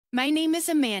My name is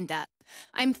Amanda.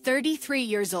 I'm 33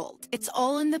 years old. It's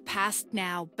all in the past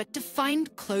now, but to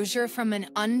find closure from an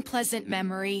unpleasant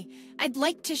memory, I'd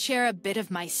like to share a bit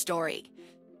of my story.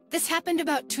 This happened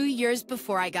about 2 years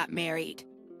before I got married.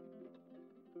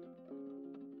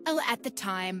 Well, at the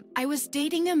time, I was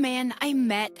dating a man I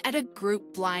met at a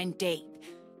group blind date.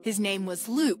 His name was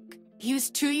Luke. He was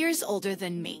 2 years older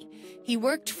than me. He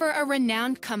worked for a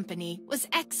renowned company, was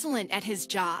excellent at his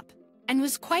job, and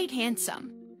was quite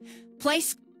handsome.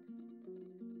 Place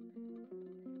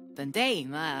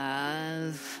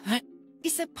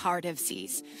is a part of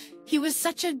C's. He was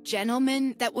such a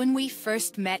gentleman that when we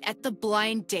first met at the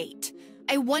blind date,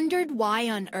 I wondered why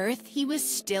on earth he was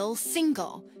still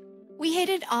single. We hit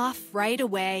it off right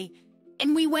away,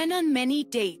 and we went on many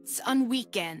dates on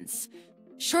weekends.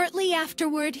 Shortly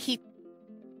afterward, he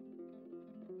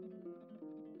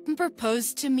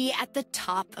proposed to me at the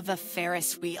top of a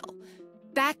Ferris wheel.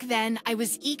 Back then, I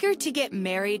was eager to get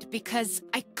married because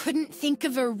I couldn't think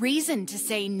of a reason to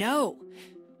say no.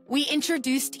 We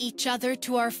introduced each other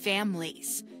to our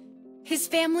families. His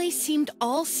family seemed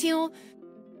all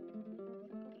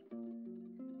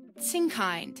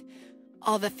kind.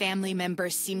 All the family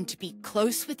members seemed to be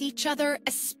close with each other,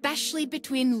 especially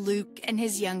between Luke and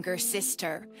his younger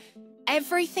sister.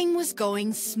 Everything was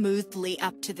going smoothly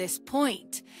up to this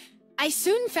point. I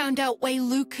soon found out why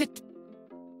Luke had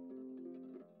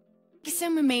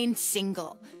remained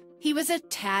single. He was a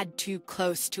tad too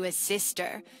close to his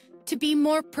sister. To be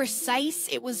more precise,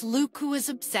 it was Luke who was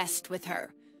obsessed with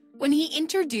her. When he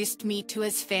introduced me to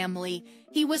his family,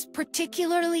 he was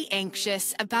particularly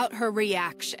anxious about her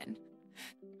reaction.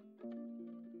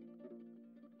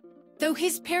 Though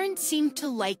his parents seemed to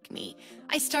like me,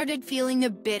 I started feeling a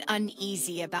bit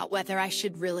uneasy about whether I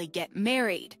should really get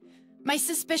married. My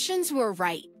suspicions were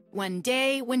right. One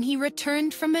day, when he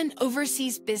returned from an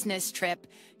overseas business trip,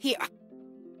 he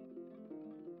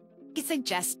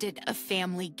suggested a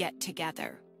family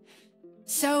get-together.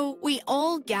 So we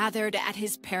all gathered at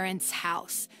his parents'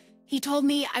 house. He told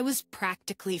me I was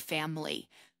practically family.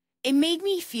 It made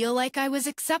me feel like I was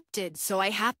accepted, so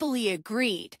I happily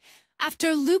agreed.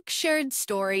 After Luke shared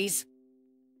stories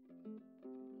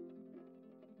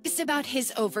about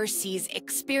his overseas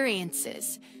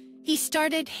experiences, he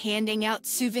started handing out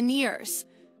souvenirs.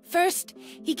 First,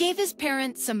 he gave his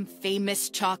parents some famous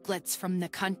chocolates from the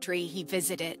country he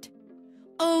visited.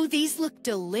 "Oh, these look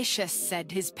delicious,"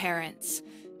 said his parents.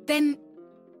 Then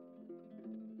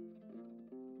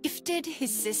gifted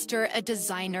his sister a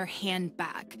designer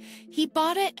handbag. He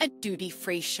bought it at a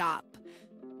duty-free shop.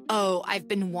 "Oh, I've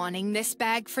been wanting this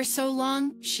bag for so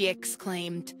long," she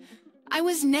exclaimed. I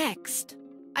was next.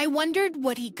 I wondered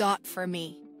what he got for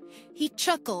me. He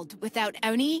chuckled without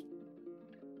any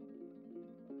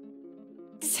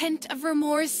hint of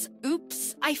remorse.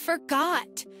 "Oops, I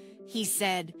forgot," he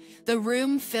said. The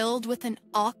room filled with an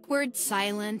awkward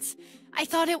silence. I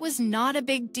thought it was not a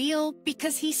big deal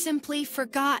because he simply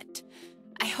forgot.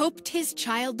 I hoped his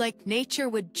childlike nature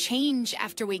would change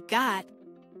after we got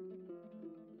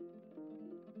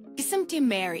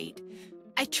married.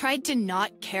 I tried to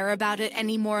not care about it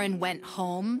anymore and went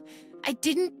home. I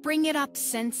didn't bring it up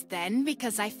since then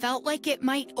because I felt like it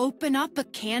might open up a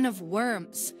can of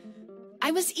worms.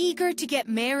 I was eager to get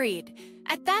married.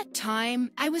 At that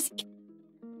time, I was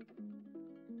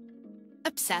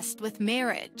obsessed with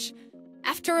marriage.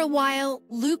 After a while,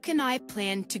 Luke and I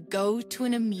planned to go to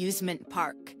an amusement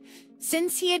park.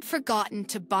 Since he had forgotten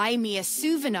to buy me a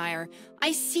souvenir,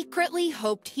 I secretly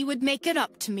hoped he would make it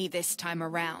up to me this time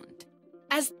around.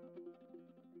 As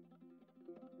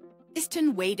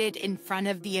Kristen waited in front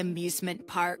of the amusement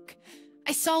park,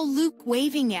 I saw Luke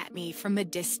waving at me from a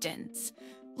distance.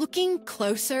 Looking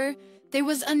closer, there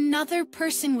was another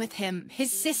person with him,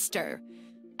 his sister.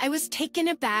 I was taken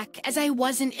aback as I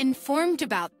wasn't informed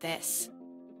about this.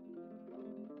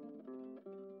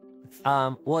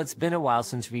 Well, it's been a while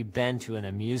since we've been to an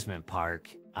amusement park.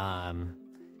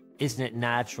 Isn't it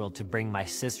natural to bring my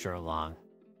sister along?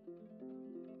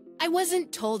 I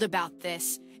wasn't told about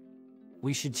this.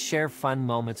 We should share fun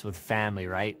moments with family,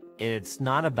 right? It's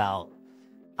not about,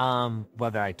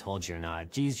 whether I told you or not.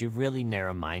 Geez, you're really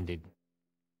narrow-minded.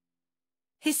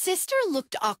 His sister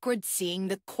looked awkward seeing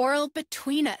the quarrel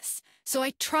between us, so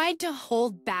I tried to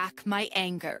hold back my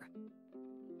anger.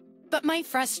 But my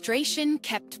frustration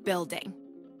kept building.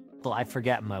 Well, I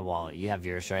forgot my wallet. You have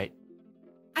yours, right?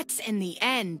 In the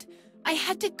end, I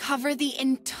had to cover the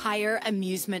entire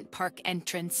amusement park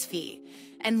entrance fee,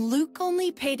 and Luke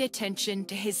only paid attention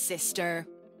to his sister,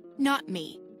 not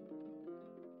me.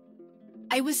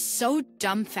 I was so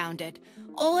dumbfounded.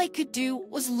 All I could do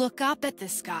was look up at the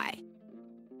sky.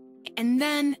 And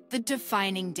then the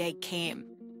defining day came.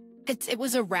 It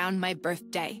was around my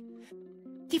birthday.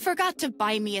 He forgot to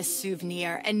buy me a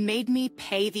souvenir and made me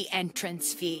pay the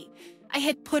entrance fee. I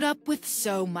had put up with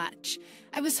so much.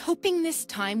 I was hoping this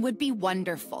time would be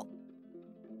wonderful.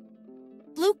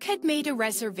 Luke had made a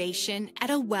reservation at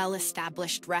a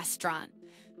well-established restaurant.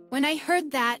 When I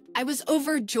heard that, I was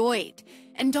overjoyed,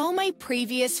 and all my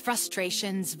previous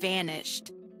frustrations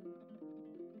vanished.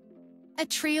 A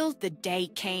trio the day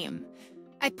came.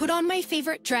 I put on my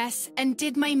favorite dress and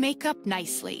did my makeup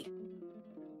nicely.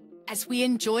 As we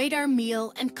enjoyed our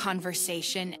meal and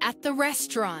conversation at the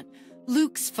restaurant,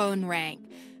 Luke's phone rang.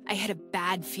 I had a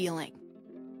bad feeling.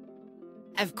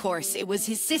 Of course, it was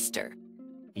his sister.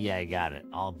 Yeah, I got it.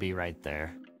 I'll be right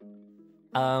there.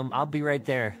 I'll be right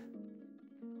there.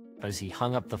 As he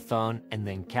hung up the phone and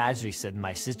then casually said,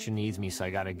 "My sister needs me, so I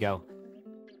gotta go."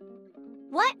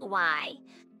 What? Why?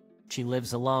 She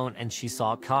lives alone and she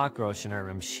saw a cockroach in her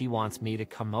room. She wants me to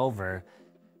come over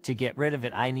to get rid of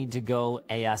it. I need to go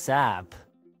ASAP.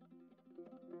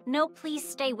 No, please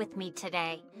stay with me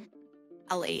today.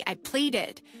 Ali, I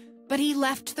pleaded, but he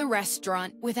left the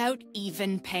restaurant without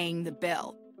even paying the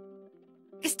bill.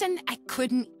 I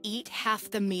couldn't eat half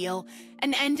the meal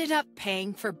and ended up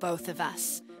paying for both of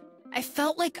us. I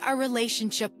felt like our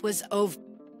relationship was over.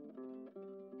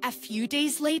 A few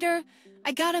days later,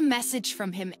 I got a message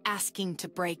from him asking to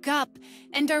break up,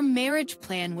 and our marriage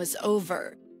plan was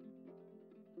over.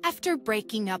 After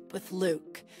breaking up with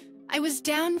Luke, I was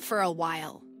down for a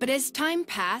while, but as time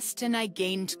passed and I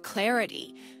gained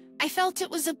clarity, I felt it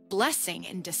was a blessing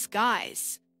in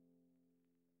disguise.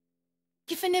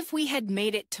 Even if we had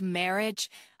made it to marriage,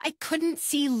 I couldn't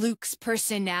see Luke's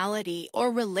personality or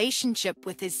relationship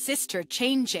with his sister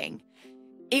changing.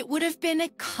 It would have been a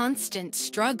constant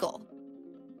struggle.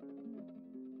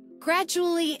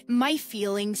 Gradually, my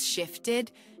feelings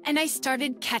shifted, and I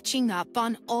started catching up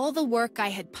on all the work I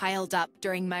had piled up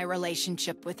during my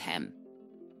relationship with him.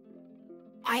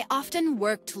 I often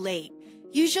worked late,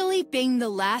 usually being the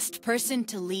last person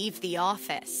to leave the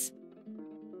office.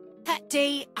 That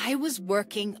day, I was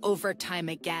working overtime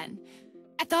again.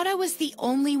 I thought I was the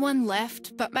only one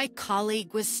left, but my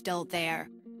colleague was still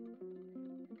there.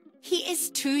 He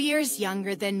is 2 years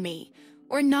younger than me.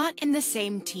 We're not in the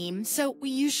same team, so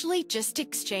we usually just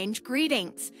exchange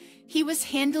greetings. He was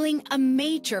handling a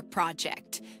major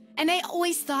project, and I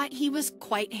always thought he was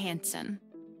quite handsome.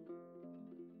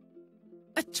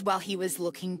 But while he was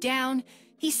looking down,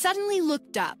 he suddenly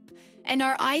looked up, and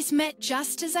our eyes met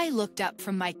just as I looked up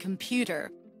from my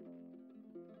computer.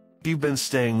 You've been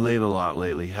staying late a lot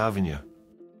lately, haven't you?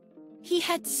 He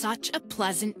had such a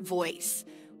pleasant voice.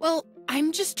 Well,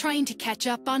 I'm just trying to catch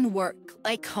up on work,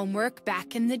 like homework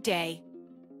back in the day.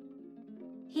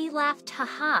 He laughed,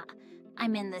 haha.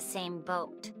 I'm in the same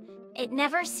boat. It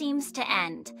never seems to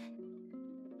end.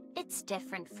 It's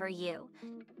different for you.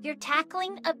 You're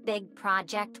tackling a big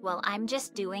project while I'm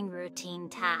just doing routine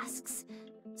tasks.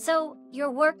 So,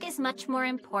 your work is much more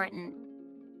important.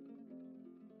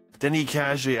 Then he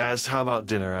casually asked, "How about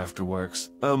dinner afterwards?"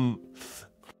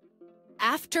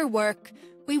 After work,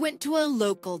 we went to a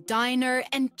local diner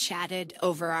and chatted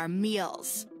over our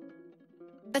meals.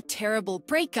 A terrible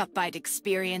breakup I'd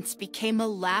experienced became a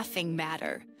laughing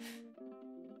matter.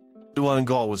 The one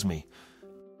goal was me.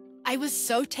 I was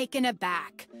so taken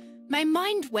aback. My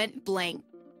mind went blank.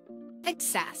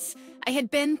 Excess. I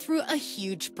had been through a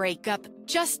huge breakup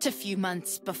just a few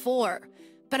months before,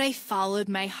 but I followed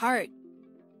my heart.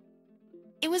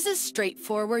 It was a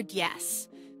straightforward yes.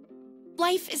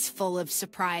 Life is full of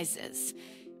surprises.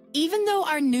 Even though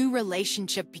our new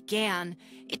relationship began,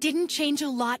 it didn't change a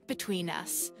lot between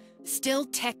us. Still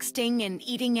texting and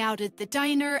eating out at the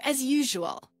diner as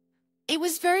usual. It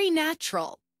was very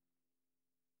natural.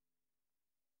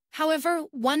 However,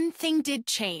 one thing did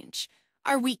change.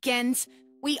 Our weekends,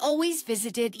 we always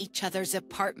visited each other's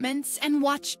apartments and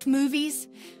watched movies.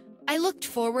 I looked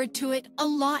forward to it a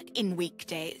lot in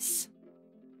weekdays.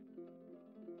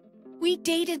 We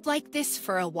dated like this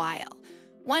for a while.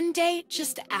 One day,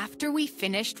 just after we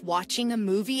finished watching a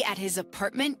movie at his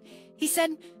apartment, he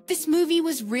said, "This movie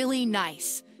was really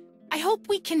nice. I hope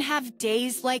we can have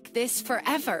days like this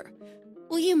forever.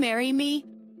 Will you marry me?"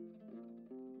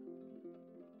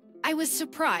 I was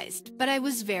surprised, but I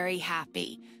was very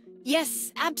happy.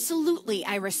 "Yes, absolutely,"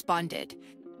 I responded.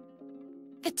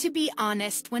 But to be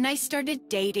honest, when I started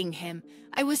dating him,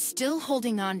 I was still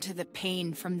holding on to the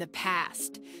pain from the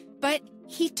past. But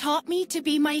he taught me to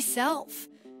be myself.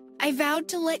 I vowed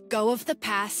to let go of the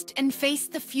past and face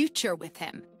the future with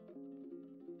him.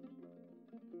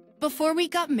 Before we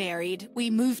got married, we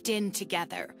moved in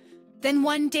together. Then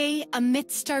one day,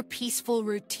 amidst our peaceful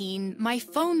routine, my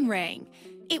phone rang.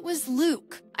 It was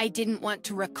Luke. I didn't want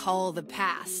to recall the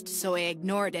past, so I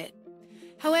ignored it.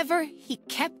 However, he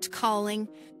kept calling.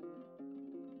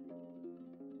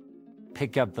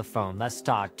 Pick up the phone. Let's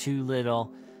talk. Too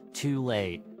little, too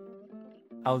late.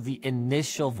 Oh, the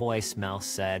initial voicemail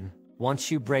said, once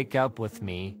you break up with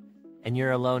me and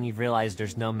you're alone, you realize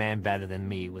there's no man better than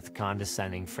me, with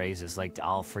condescending phrases like,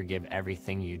 I'll forgive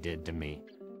everything you did to me.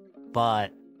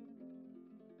 But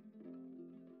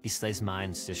Isley's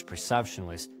mind's perception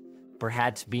was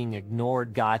perhaps being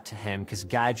ignored got to him, because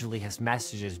gradually his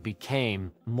messages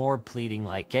became more pleading,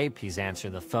 like, "Hey, please answer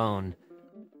the phone,"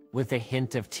 with a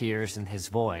hint of tears in his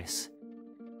voice.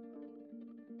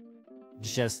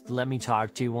 "Just let me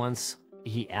talk to you once,"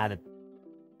 he added.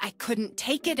 I couldn't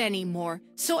take it anymore,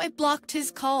 so I blocked his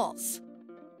calls.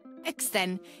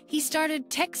 Then, he started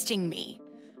texting me.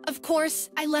 Of course,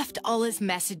 I left all his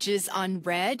messages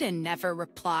unread and never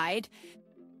replied.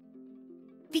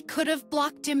 We could have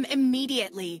blocked him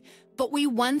immediately, but we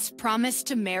once promised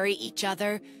to marry each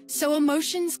other, so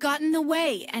emotions got in the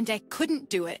way and I couldn't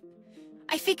do it.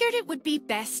 I figured it would be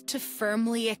best to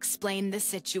firmly explain the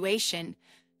situation,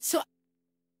 so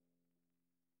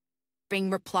Bing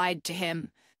replied to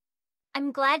him.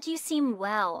 I'm glad you seem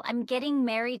well. I'm getting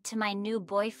married to my new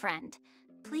boyfriend.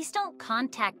 Please don't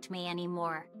contact me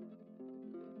anymore.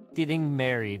 Getting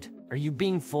married? Are you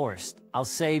being forced? I'll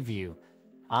save you.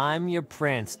 I'm your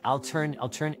prince. I'll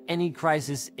turn any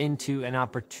crisis into an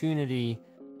opportunity.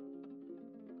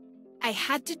 I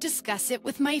had to discuss it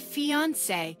with my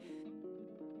fiancé.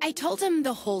 I told him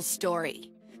the whole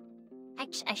story.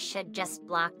 I should just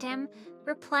blocked him.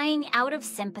 Replying out of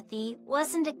sympathy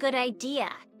wasn't a good idea.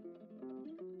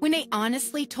 When I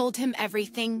honestly told him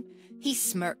everything, he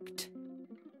smirked.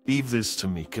 Leave this to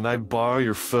me. Can I borrow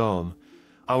your phone?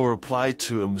 I will reply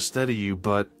to him instead of you,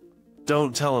 but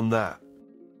don't tell him that.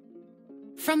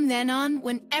 From then on,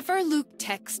 whenever Luke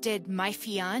texted, my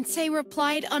fiancé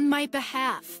replied on my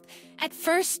behalf. At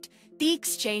first, the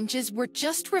exchanges were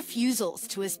just refusals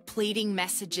to his pleading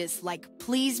messages like,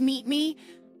 "Please meet me,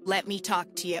 let me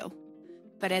talk to you."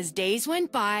 But as days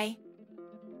went by,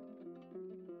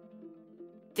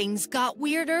 things got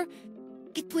weirder.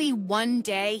 One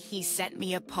day, he sent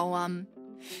me a poem.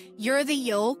 "You're the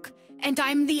yolk, and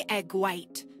I'm the egg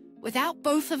white. Without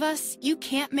both of us, you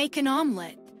can't make an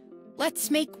omelet.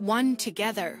 Let's make one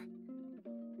together."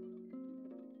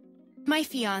 My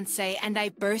fiancé and I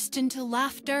burst into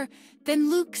laughter. Then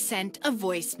Luke sent a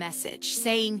voice message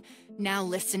saying, "Now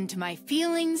listen to my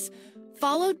feelings,"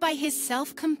 followed by his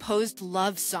self-composed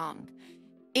love song.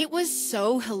 It was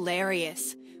so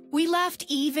hilarious. We laughed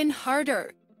even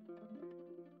harder.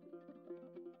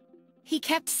 He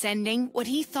kept sending what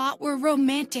he thought were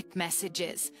romantic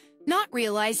messages, not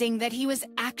realizing that he was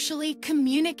actually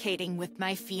communicating with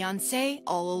my fiancé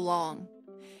all along.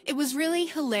 It was really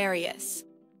hilarious.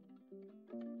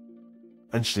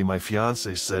 Eventually, my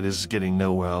fiancé said is getting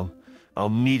no well. I'll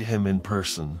meet him in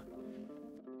person.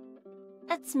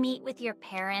 Let's meet with your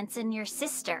parents and your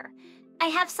sister. I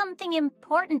have something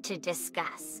important to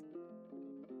discuss.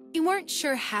 We weren't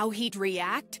sure how he'd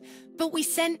react, but we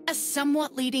sent a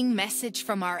somewhat leading message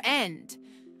from our end.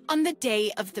 On the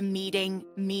day of the meeting,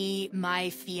 me, my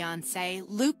fiancé,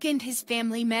 Luke and his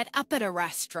family met up at a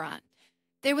restaurant.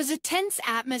 There was a tense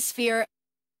atmosphere,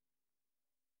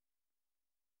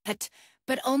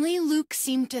 but only Luke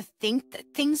seemed to think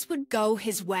that things would go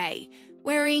his way,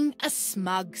 wearing a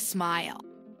smug smile.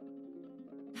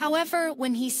 However,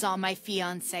 when he saw my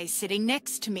fiancé sitting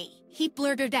next to me, he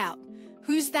blurted out,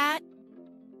 "Who's that?"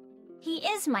 He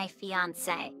is my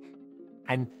fiancé.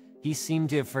 And he seemed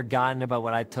to have forgotten about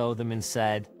what I told him and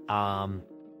said,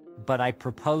 but I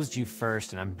proposed you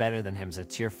first and I'm better than him, so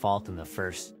it's your fault in the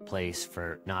first place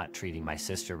for not treating my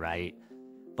sister right.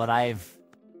 But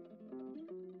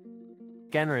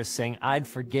generous saying I'd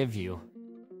forgive you.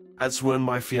 That's when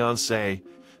my fiancé,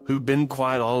 who'd been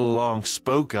quiet all along,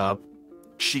 spoke up.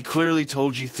 She clearly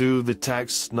told you through the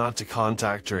text not to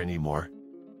contact her anymore.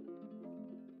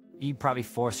 You probably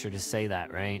forced her to say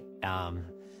that, right?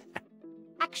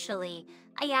 Actually,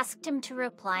 I asked him to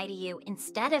reply to you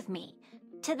instead of me.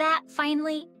 To that,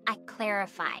 finally, I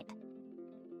clarified.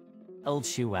 Old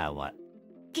Chihuahua.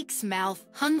 Geek's mouth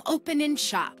hung open in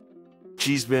shock.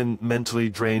 She's been mentally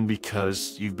drained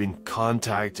because you've been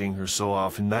contacting her so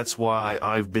often. That's why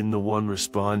I've been the one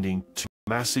responding to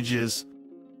messages.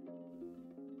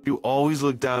 You always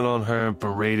looked down on her and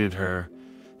berated her.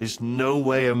 There's no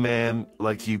way a man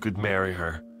like you could marry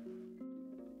her.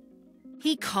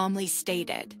 He calmly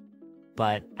stated.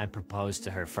 But I proposed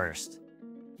to her first.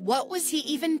 What was he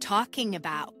even talking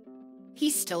about? He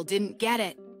still didn't get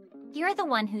it. You're the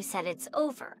one who said it's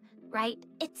over, right?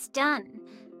 It's done.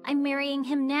 I'm marrying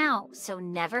him now, so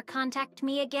never contact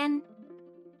me again.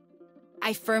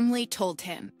 I firmly told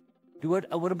him.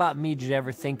 What about me? Did you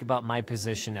ever think about my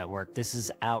position at work? This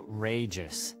is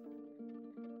outrageous.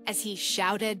 As he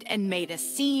shouted and made a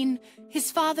scene,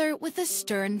 his father, with a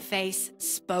stern face,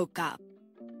 spoke up.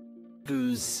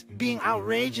 Who's being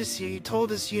outrageous here? You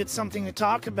told us you had something to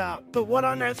talk about, but what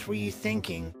on earth were you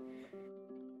thinking?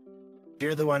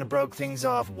 You're the one who broke things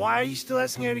off. Why are you still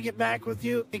asking her to get back with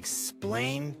you?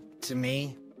 Explain to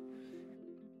me.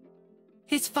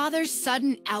 His father's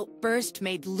sudden outburst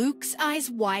made Luke's eyes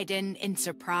widen in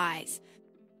surprise.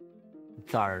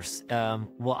 Cars.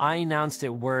 Well, I announced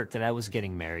at work that I was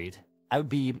getting married. I would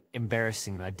be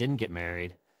embarrassing if I didn't get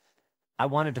married. I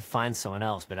wanted to find someone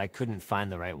else, but I couldn't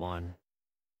find the right one.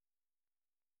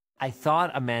 I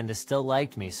thought Amanda still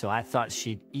liked me, so I thought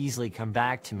she'd easily come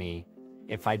back to me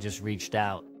if I just reached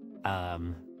out.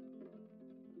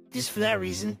 Just for that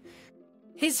reason?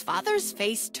 His father's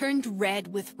face turned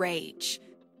red with rage.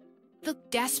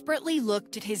 Luke desperately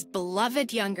looked at his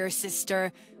beloved younger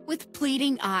sister with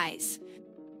pleading eyes.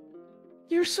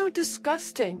 You're so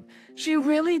disgusting. She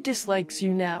really dislikes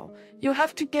you now. You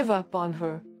have to give up on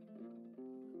her.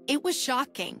 It was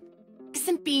shocking.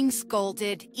 Isn't being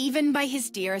scolded, even by his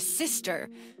dearest sister.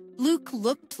 Luke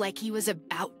looked like he was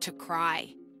about to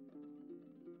cry.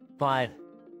 But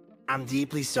I'm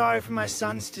deeply sorry for my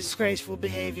son's disgraceful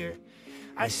behavior.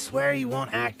 I swear he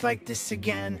won't act like this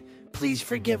again. Please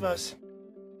forgive us.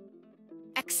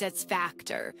 Exits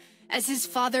factor. As his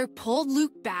father pulled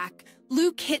Luke back,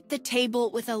 Luke hit the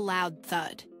table with a loud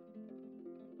thud.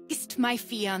 Kissed my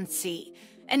fiancé,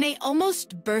 and I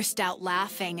almost burst out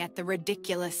laughing at the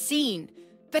ridiculous scene,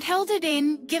 but held it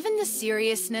in given the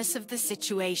seriousness of the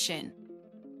situation.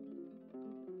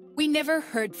 We never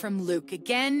heard from Luke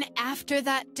again after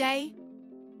that day.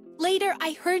 Later,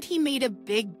 I heard he made a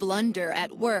big blunder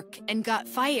at work and got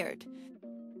fired.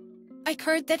 I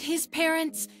heard that his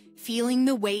parents, feeling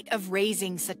the weight of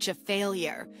raising such a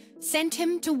failure, sent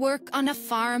him to work on a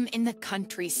farm in the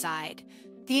countryside.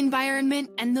 The environment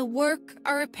and the work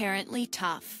are apparently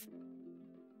tough.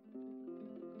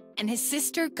 And his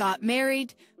sister got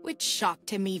married, which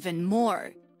shocked him even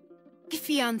more. My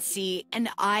fiancé and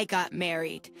I got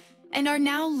married, and are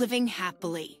now living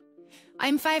happily.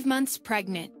 I'm 5 months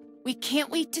pregnant. We can't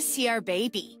wait to see our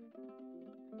baby.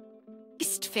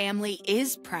 East family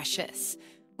is precious.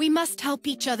 We must help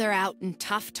each other out in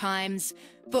tough times,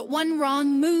 but one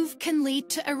wrong move can lead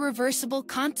to irreversible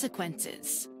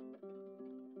consequences.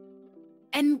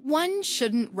 And one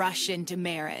shouldn't rush into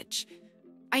marriage.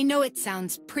 I know it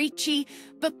sounds preachy,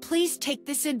 but please take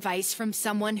this advice from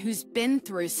someone who's been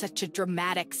through such a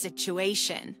dramatic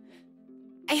situation.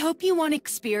 I hope you won't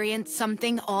experience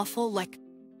something awful like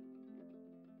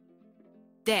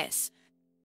this.